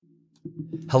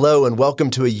Hello and welcome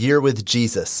to A Year with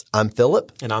Jesus. I'm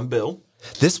Philip. And I'm Bill.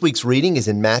 This week's reading is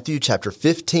in Matthew chapter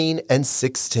 15 and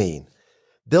 16.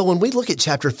 Bill, when we look at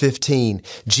chapter 15,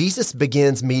 Jesus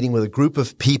begins meeting with a group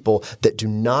of people that do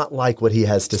not like what he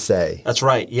has to say. That's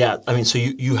right. Yeah. I mean, so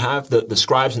you have the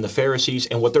scribes and the Pharisees,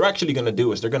 and what they're actually going to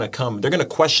do is they're going to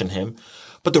question him.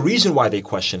 But the reason why they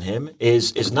question him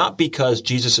is not because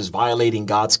Jesus is violating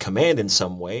God's command in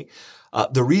some way.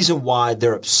 The reason why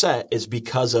they're upset is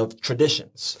because of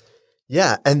traditions.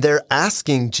 Yeah, and they're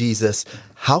asking Jesus,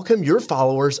 how come your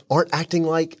followers aren't acting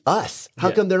like us?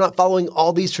 How come they're not following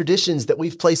all these traditions that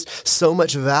we've placed so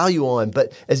much value on?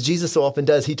 But as Jesus so often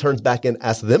does, he turns back and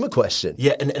asks them a question.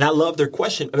 Yeah, and I love their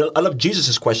question. I love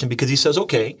Jesus' question because he says,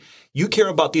 okay, you care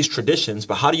about these traditions,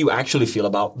 but how do you actually feel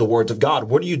about the words of God?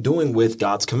 What are you doing with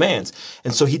God's commands?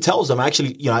 And so he tells them,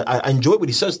 actually, I enjoy what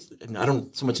he says. I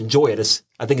don't so much enjoy it.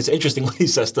 I think it's interesting what he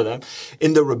says to them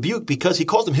in the rebuke because he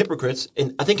calls them hypocrites.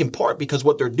 And I think in part because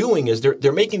what they're doing is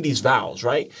they're making these vows,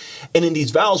 right? And in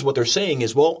these vows, what they're saying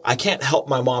is, well, I can't help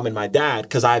my mom and my dad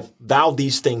because I've vowed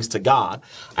these things to God.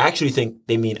 I actually think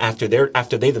they mean after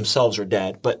they themselves are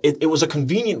dead. But it was a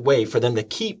convenient way for them to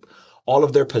keep all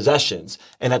of their possessions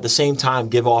and at the same time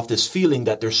give off this feeling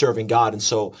that they're serving God. And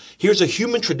so here's a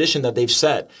human tradition that they've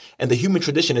set, and the human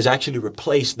tradition has actually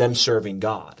replaced them serving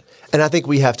God. And I think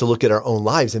we have to look at our own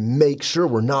lives and make sure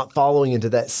we're not following into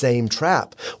that same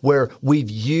trap where we've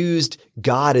used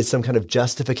God as some kind of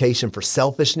justification for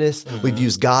selfishness. Mm-hmm. We've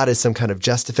used God as some kind of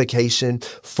justification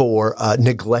for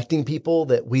neglecting people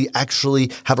that we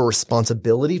actually have a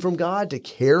responsibility from God to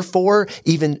care for,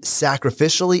 even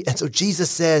sacrificially. And so Jesus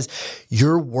says,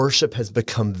 your worship has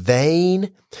become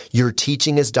vain. Your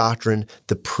teaching is doctrine,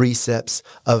 the precepts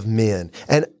of men.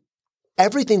 And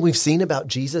everything we've seen about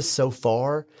Jesus so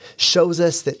far shows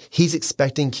us that he's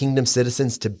expecting kingdom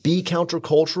citizens to be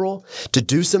countercultural, to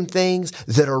do some things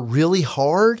that are really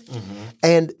hard. Mm-hmm.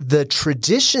 And the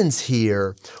traditions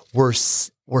here were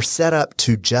set up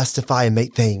to justify and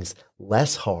make things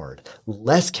less hard,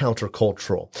 less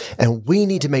countercultural. And we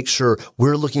need to make sure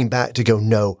we're looking back to go,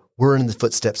 no, we're in the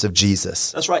footsteps of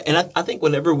Jesus. That's right. And I think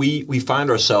whenever we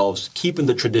find ourselves keeping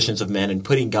the traditions of men and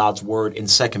putting God's word in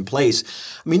second place,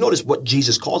 I mean, notice what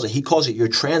Jesus calls it. He calls it you're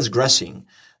transgressing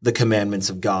the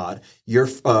commandments of God. You're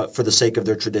for the sake of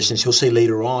their traditions. He'll say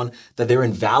later on that they're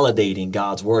invalidating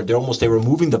God's word. They're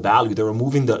removing the value. They're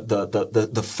removing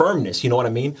the firmness, you know what I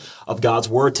mean, of God's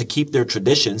word to keep their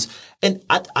traditions. And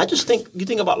I just think, you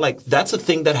think about like, that's a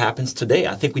thing that happens today.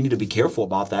 I think we need to be careful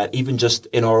about that, even just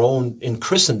in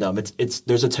Christendom.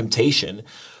 There's a temptation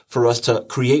for us to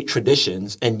create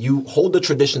traditions, and you hold the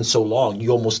tradition so long,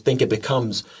 you almost think it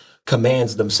becomes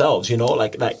commands themselves, you know,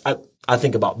 like I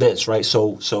think about this, right?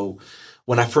 So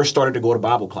when I first started to go to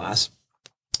Bible class,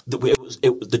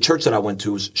 the church that I went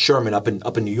to was Sherman up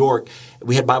in New York.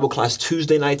 We had Bible class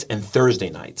Tuesday nights and Thursday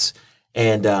nights.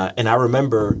 And I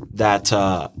remember that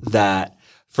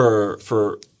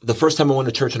for the first time I went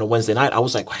to church on a Wednesday night, I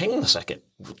was like, hang on a second,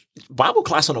 Bible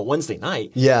class on a Wednesday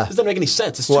night? Yeah. This doesn't make any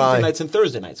sense. It's Tuesday nights and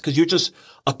Thursday nights because you're just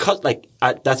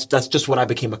that's just what I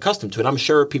became accustomed to. And I'm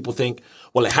sure people think,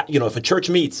 well, if a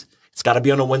church meets, it's got to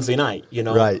be on a Wednesday night, you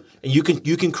know? Right. And you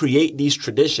can create these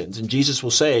traditions, and Jesus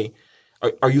will say,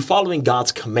 are you following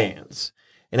God's commands?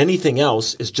 And anything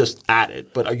else is just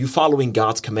added. But are you following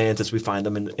God's commands as we find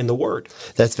them in the Word?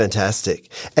 That's fantastic.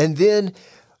 And then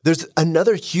there's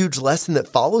another huge lesson that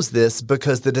follows this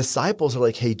because the disciples are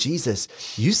like, hey, Jesus,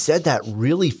 you said that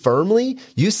really firmly.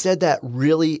 You said that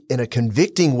really in a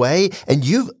convicting way, and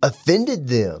you've offended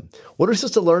them. What are we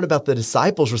supposed to learn about the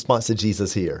disciples' response to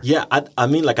Jesus here? Yeah, I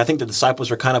mean, I think the disciples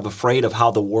are kind of afraid of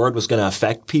how the word was going to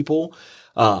affect people.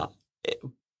 But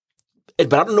I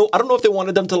don't know if they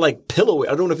wanted them to pillow it.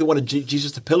 I don't know if they wanted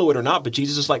Jesus to pillow it or not, but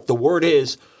Jesus is like, the word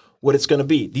is what it's going to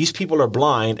be. These people are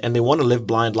blind and they want to live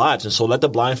blind lives. And so let the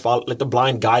blind follow, let the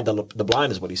blind guide the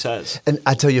blind is what he says. And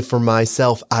I tell you, for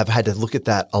myself, I've had to look at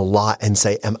that a lot and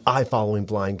say, am I following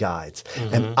blind guides?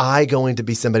 Mm-hmm. Am I going to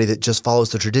be somebody that just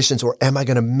follows the traditions, or am I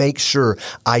going to make sure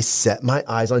I set my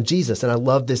eyes on Jesus? And I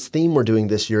love this theme we're doing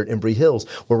this year at Embry Hills,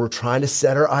 where we're trying to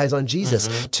set our eyes on Jesus,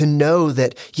 mm-hmm. to know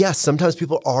that, yes, sometimes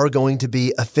people are going to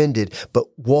be offended, but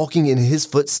walking in his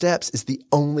footsteps is the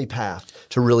only path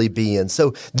to really be in.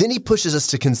 So then then he pushes us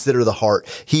to consider the heart.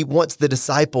 He wants the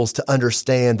disciples to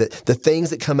understand that the things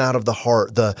that come out of the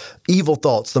heart, the evil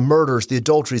thoughts, the murders, the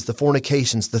adulteries, the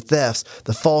fornications, the thefts,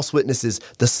 the false witnesses,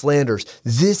 the slanders,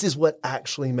 this is what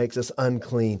actually makes us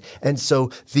unclean. And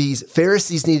so these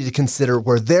Pharisees needed to consider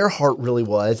where their heart really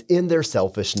was in their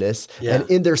selfishness and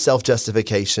in their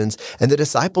self-justifications. And the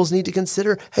disciples need to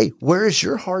consider, hey, where is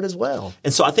your heart as well?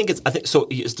 And so I think as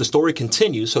the story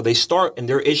continues, so they start and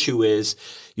their issue is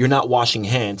you're not washing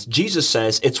hands. Jesus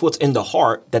says it's what's in the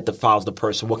heart that defiles the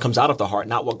person, what comes out of the heart,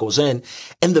 not what goes in.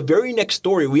 And the very next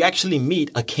story, we actually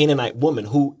meet a Canaanite woman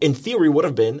who in theory would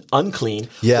have been unclean,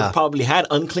 would have probably had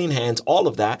unclean hands, all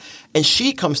of that. And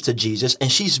she comes to Jesus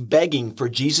and she's begging for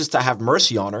Jesus to have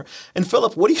mercy on her. And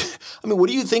Philip, what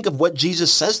do you think of what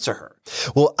Jesus says to her?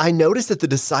 Well, I notice that the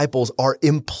disciples are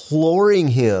imploring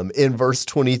him in verse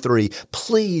 23,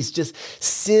 please just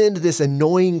send this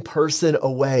annoying person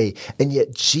away. And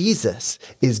yet Jesus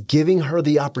is giving her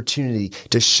the opportunity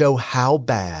to show how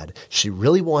bad she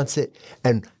really wants it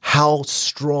and how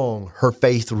strong her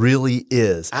faith really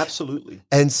is. Absolutely.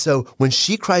 And so when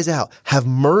she cries out, have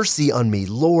mercy on me,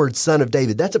 Lord, Son of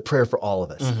David, that's a prayer for all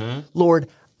of us. Mm-hmm. Lord,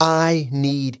 I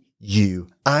need you.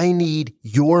 I need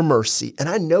your mercy. And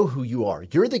I know who you are.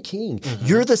 You're the king. Mm-hmm.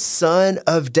 You're the son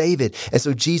of David. And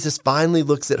so Jesus finally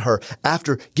looks at her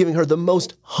after giving her the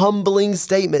most humbling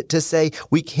statement to say,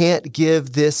 we can't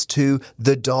give this to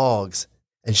the dogs.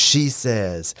 And she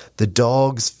says, the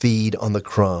dogs feed on the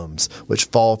crumbs which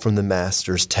fall from the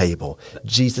master's table.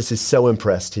 Jesus is so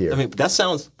impressed here. I mean,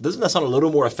 doesn't that sound a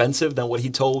little more offensive than what he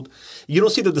told? You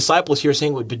don't see the disciples here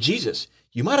saying, well, but Jesus,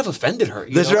 you might have offended her.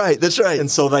 That's right.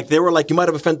 And so they were like, you might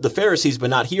have offended the Pharisees, but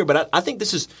not here. But I think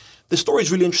the story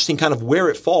is really interesting kind of where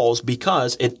it falls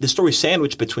because the story is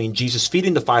sandwiched between Jesus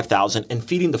feeding the 5,000 and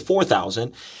feeding the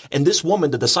 4,000. And this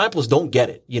woman, the disciples don't get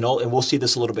it, and we'll see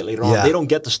this a little bit later on. They don't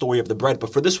get the story of the bread.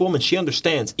 But for this woman, she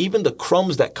understands even the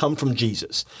crumbs that come from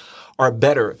Jesus are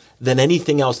better than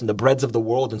anything else in the breads of the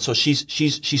world. And so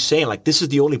she's saying like, this is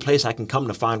the only place I can come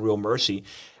to find real mercy,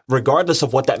 regardless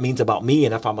of what that means about me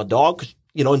and if I'm a dog.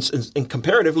 And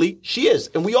comparatively, she is,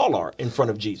 and we all are in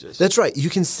front of Jesus. That's right. You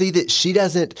can see that she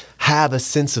doesn't have a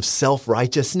sense of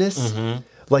self-righteousness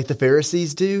like the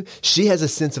Pharisees do. She has a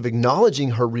sense of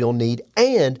acknowledging her real need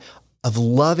and of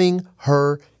loving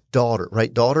her daughter,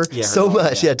 right? Daughter? Yeah, so daughter,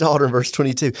 much. Yeah, daughter in verse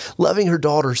 22. Loving her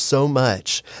daughter so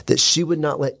much that she would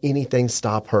not let anything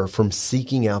stop her from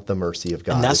seeking out the mercy of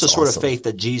God. And that's the sort of faith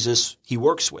that Jesus, he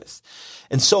works with.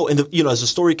 And so, as the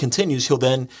story continues, he'll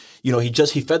then,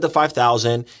 he fed the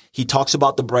 5,000. He talks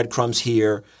about the breadcrumbs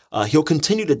here. He'll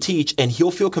continue to teach and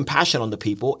he'll feel compassion on the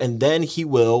people. And then he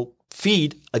will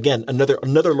feed, again,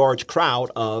 another large crowd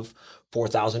of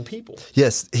 4,000 people.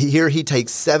 Yes, here he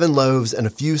takes 7 loaves and a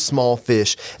few small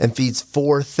fish and feeds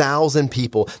 4,000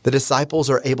 people. The disciples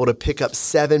are able to pick up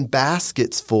 7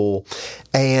 baskets full.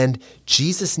 And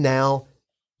Jesus now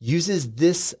uses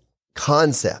this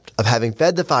concept of having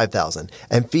fed the 5,000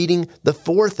 and feeding the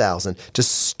 4,000 to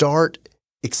start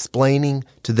explaining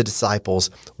to the disciples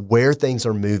where things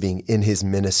are moving in his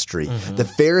ministry. Mm-hmm. The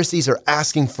Pharisees are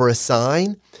asking for a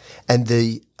sign, and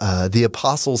the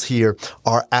apostles here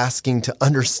are asking to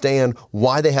understand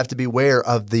why they have to beware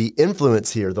of the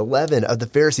influence here, the leaven of the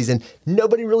Pharisees, and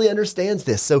nobody really understands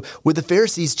this. So with the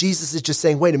Pharisees, Jesus is just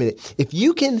saying, wait a minute, if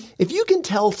you can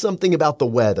tell something about the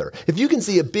weather, if you can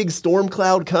see a big storm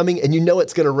cloud coming and you know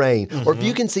it's going to rain, or if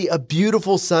you can see a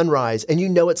beautiful sunrise and you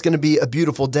know it's going to be a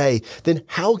beautiful day, then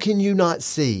how can you not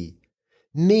see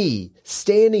me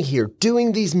standing here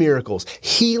doing these miracles,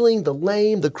 healing the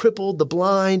lame, the crippled, the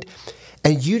blind,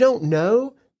 and you don't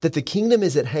know that the kingdom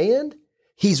is at hand?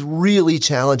 He's really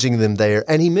challenging them there.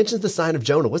 And he mentions the sign of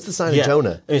Jonah. What's the sign of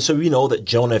Jonah? And so we know that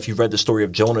Jonah, if you've read the story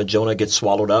of Jonah, Jonah gets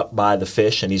swallowed up by the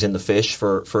fish, and he's in the fish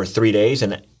for 3 days.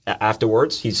 And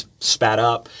afterwards, he's spat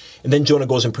up. And then Jonah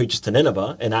goes and preaches to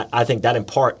Nineveh. And I think that in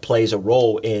part plays a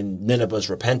role in Nineveh's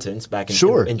repentance back in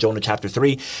Jonah chapter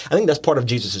 3. I think that's part of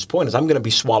Jesus' point is I'm going to be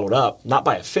swallowed up, not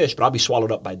by a fish, but I'll be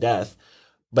swallowed up by death.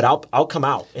 But I'll come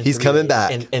out. He's coming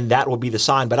back. And that will be the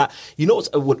sign. But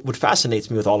what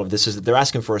fascinates me with all of this is that they're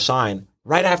asking for a sign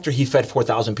right after he fed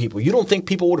 4,000 people. You don't think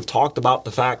people would have talked about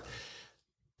the fact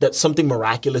that something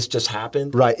miraculous just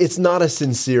happened? Right. It's not a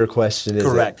sincere question, is it?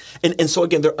 Correct. And so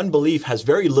again, their unbelief has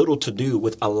very little to do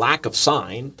with a lack of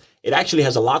sign. It actually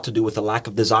has a lot to do with a lack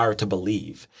of desire to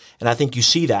believe. And I think you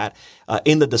see that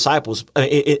in the disciples,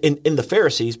 in the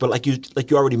Pharisees, but like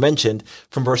you already mentioned,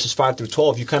 from verses 5 through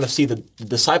 12, you kind of see the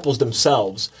disciples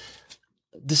themselves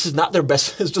this is not their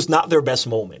best. It's just not their best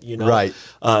moment, you know. Right.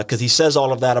 Because he says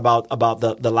all of that about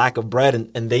the lack of bread,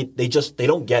 and they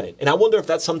don't get it. And I wonder if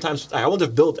that's sometimes. I wonder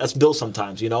if that's Bill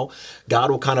sometimes. You know,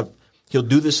 God will he'll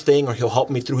do this thing or he'll help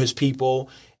me through his people.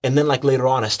 And then like later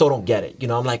on, I still don't get it. You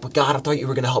know, I'm like, but God, I thought you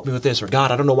were going to help me with this, or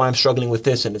God, I don't know why I'm struggling with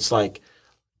this. And it's like,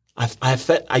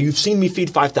 you've seen me feed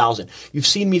 5,000. You've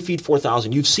seen me feed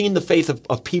 4,000. You've seen the faith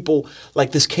of people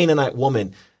like this Canaanite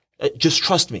woman. Just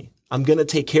trust me. I'm going to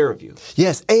take care of you.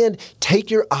 Yes, and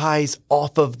take your eyes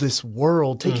off of this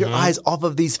world. Take your eyes off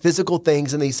of these physical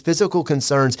things and these physical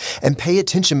concerns and pay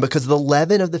attention, because the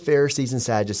leaven of the Pharisees and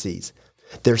Sadducees,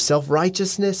 their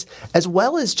self-righteousness, as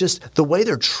well as just the way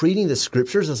they're treating the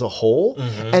scriptures as a whole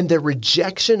and their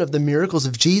rejection of the miracles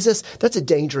of Jesus, that's a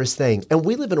dangerous thing. And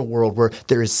we live in a world where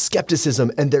there is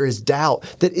skepticism and there is doubt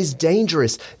that is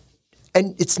dangerous.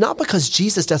 And it's not because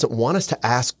Jesus doesn't want us to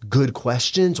ask good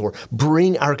questions or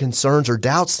bring our concerns or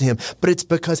doubts to him, but it's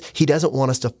because he doesn't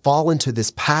want us to fall into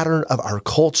this pattern of our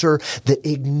culture that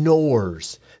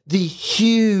ignores the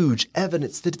huge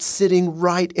evidence that's sitting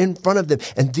right in front of them.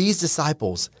 And these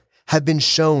disciples have been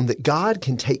shown that God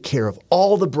can take care of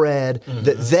all the bread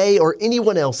that they or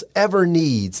anyone else ever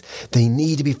needs. They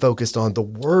need to be focused on the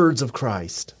words of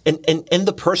Christ. And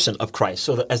the person of Christ.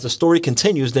 So that as the story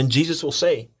continues, then Jesus will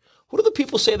say, who do the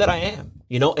people say that I am?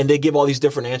 You know, and they give all these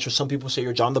different answers. Some people say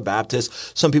you're John the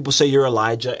Baptist. Some people say you're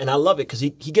Elijah. And I love it because he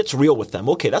gets real with them.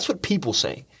 Okay, that's what people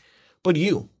say. But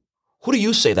you, who do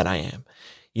you say that I am?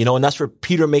 You know, and that's where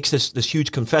Peter makes this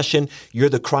huge confession. You're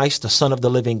the Christ, the Son of the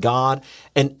living God.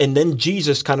 And then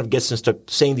Jesus kind of gets into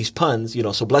saying these puns, you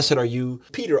know, so blessed are you,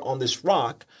 Peter, on this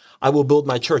rock I will build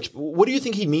my church. What do you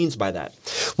think he means by that?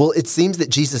 Well, it seems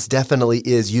that Jesus definitely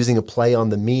is using a play on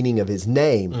the meaning of his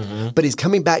name, but he's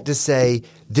coming back to say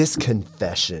this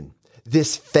confession,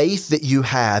 this faith that you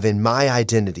have in my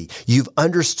identity. You've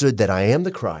understood that I am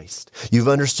the Christ. You've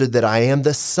understood that I am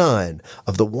the Son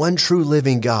of the one true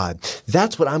living God.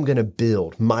 That's what I'm going to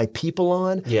build my people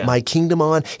on, my kingdom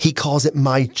on. He calls it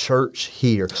my church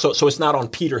here. So it's not on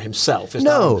Peter himself. It's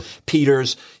not on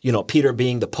Peter's, Peter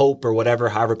being the Pope or whatever,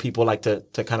 however people like to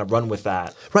kind of run with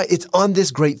that. Right. It's on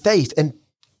this great faith. And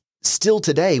still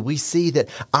today, we see that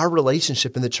our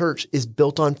relationship in the church is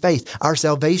built on faith. Our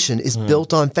salvation is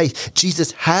built on faith.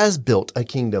 Jesus has built a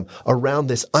kingdom around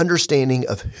this understanding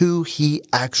of who he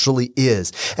actually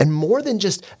is. And more than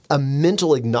just a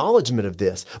mental acknowledgement of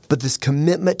this, but this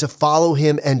commitment to follow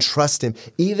him and trust him,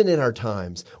 even in our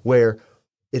times where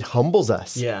it humbles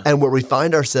us and where we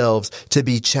find ourselves to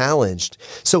be challenged.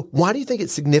 So why do you think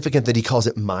it's significant that he calls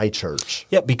it my church?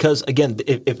 Yeah, because again,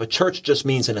 if a church just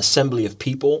means an assembly of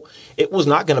people, it was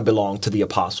not going to belong to the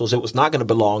apostles. It was not going to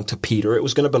belong to Peter. It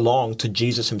was going to belong to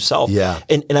Jesus himself. Yeah.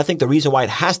 And I think the reason why it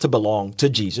has to belong to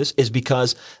Jesus is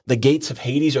because the gates of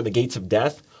Hades or the gates of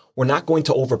death we're not going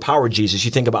to overpower Jesus.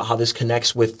 You think about how this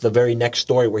connects with the very next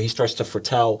story where he starts to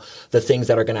foretell the things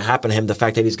that are going to happen to him, the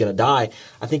fact that he's going to die.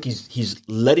 I think he's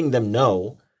letting them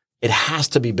know it has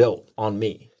to be built on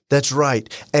me. That's right.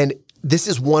 And this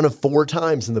is one of 4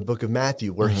 times in the book of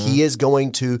Matthew where he is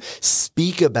going to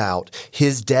speak about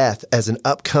his death as an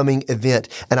upcoming event.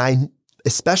 And I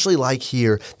especially like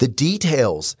here the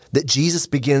details that Jesus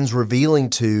begins revealing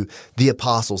to the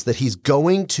apostles, that he's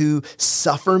going to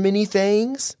suffer many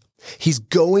things. He's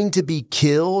going to be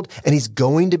killed and he's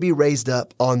going to be raised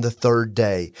up on the 3rd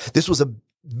day. This was a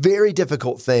very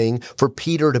difficult thing for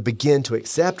Peter to begin to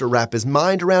accept or wrap his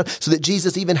mind around, so that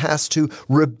Jesus even has to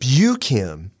rebuke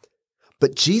him.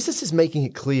 But Jesus is making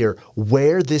it clear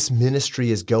where this ministry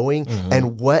is going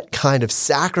and what kind of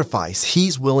sacrifice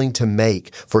he's willing to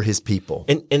make for his people.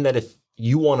 And that if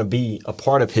you want to be a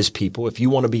part of his people, if you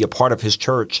want to be a part of his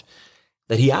church,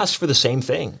 that he asks for the same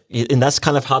thing. And that's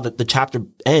kind of how the chapter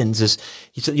ends is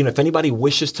he said, if anybody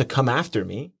wishes to come after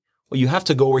me, well, you have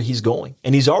to go where he's going.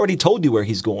 And he's already told you where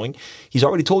he's going. He's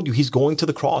already told you he's going to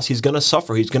the cross. He's going to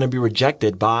suffer. He's going to be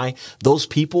rejected by those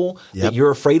people that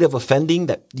you're afraid of offending,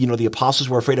 that, the apostles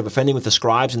were afraid of offending with the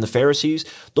scribes and the Pharisees.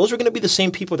 Those are going to be the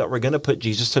same people that were going to put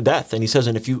Jesus to death. And he says,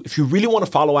 and if you really want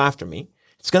to follow after me,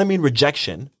 it's going to mean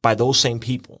rejection by those same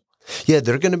people. Yeah,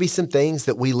 there are going to be some things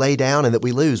that we lay down and that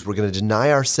we lose. We're going to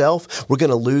deny ourselves. We're going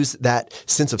to lose that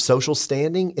sense of social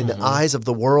standing in the eyes of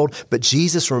the world. But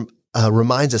Jesus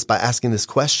reminds us by asking this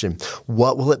question: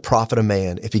 what will it profit a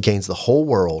man if he gains the whole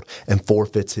world and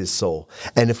forfeits his soul?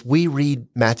 And if we read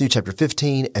Matthew chapter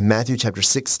 15 and Matthew chapter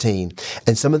 16,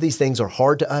 and some of these things are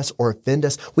hard to us or offend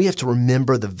us, we have to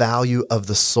remember the value of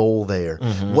the soul there.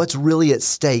 What's really at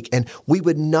stake? And we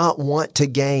would not want to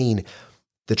gain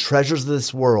the treasures of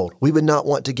this world. We would not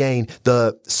want to gain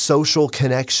the social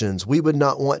connections. We would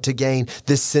not want to gain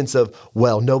this sense of,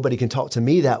 well, nobody can talk to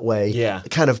me that way,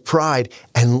 kind of pride,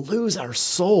 and lose our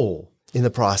soul in the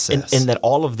process. And that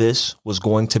all of this was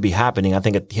going to be happening. I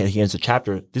think at the end of the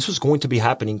chapter, this was going to be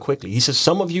happening quickly. He says,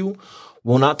 some of you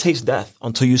will not taste death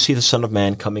until you see the Son of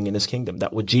Man coming in his kingdom.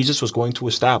 That what Jesus was going to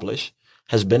establish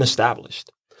has been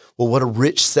established. Well, what a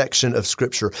rich section of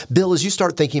Scripture. Bill, as you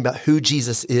start thinking about who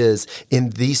Jesus is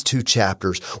in these 2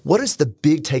 chapters, what is the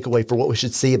big takeaway for what we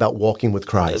should see about walking with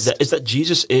Christ? Is that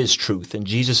Jesus is truth, and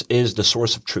Jesus is the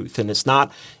source of truth. And it's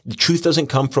not, the truth doesn't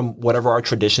come from whatever our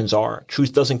traditions are.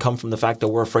 Truth doesn't come from the fact that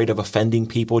we're afraid of offending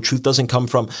people. Truth doesn't come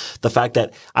from the fact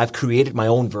that I've created my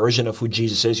own version of who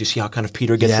Jesus is. You see how kind of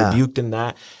Peter gets rebuked in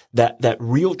that. That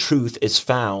real truth is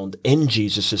found in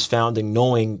Jesus, is found in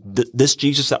knowing this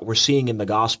Jesus that we're seeing in the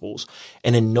Gospels,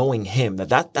 and in knowing him.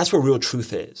 That's where real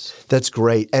truth is. That's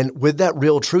great. And with that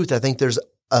real truth, I think there's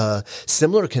a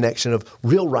similar connection of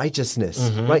real righteousness,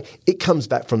 right? It comes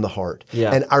back from the heart.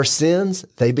 And our sins,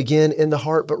 they begin in the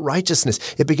heart, but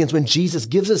righteousness, it begins when Jesus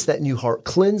gives us that new heart,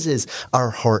 cleanses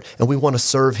our heart, and we want to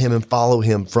serve him and follow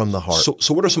him from the heart.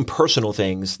 So what are some personal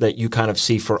things that you kind of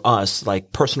see for us,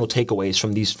 like personal takeaways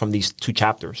from these 2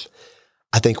 chapters?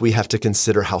 I think we have to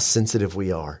consider how sensitive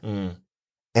we are.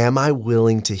 Am I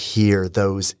willing to hear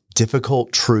those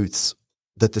difficult truths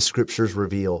that the Scriptures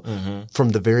reveal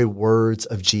from the very words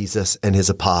of Jesus and his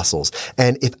apostles?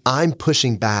 And if I'm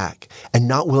pushing back and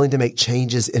not willing to make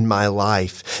changes in my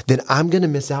life, then I'm going to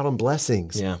miss out on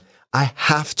blessings. I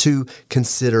have to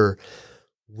consider,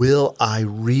 will I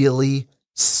really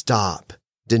stop,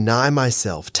 deny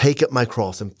myself, take up my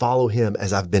cross, and follow him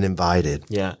as I've been invited?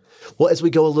 Well, as we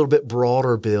go a little bit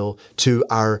broader, Bill, to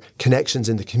our connections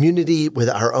in the community, with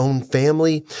our own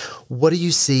family, what do you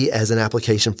see as an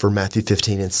application for Matthew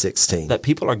 15 and 16? That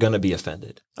people are going to be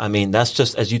offended. I mean, that's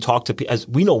just, as you talk to people, as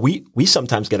we know, we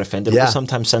sometimes get offended. We're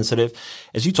sometimes sensitive.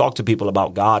 As you talk to people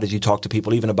about God, as you talk to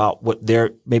people even about what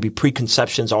their maybe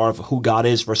preconceptions are of who God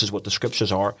is versus what the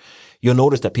Scriptures are, you'll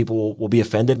notice that people will be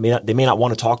offended. They may not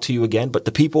want to talk to you again, but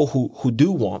the people who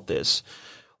do want this,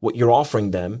 what you're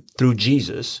offering them through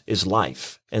Jesus is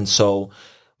life. And so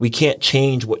we can't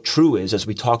change what true is as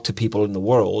we talk to people in the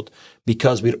world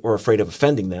because we're afraid of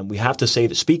offending them. We have to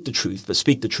speak the truth, but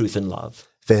speak the truth in love.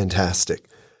 Fantastic.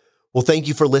 Well, thank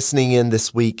you for listening in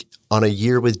this week on A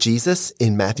Year with Jesus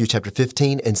in Matthew chapter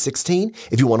 15 and 16.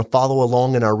 If you want to follow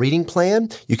along in our reading plan,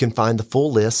 you can find the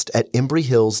full list at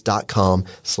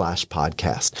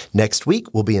embryhills.com/podcast. Next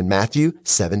week, we'll be in Matthew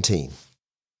 17.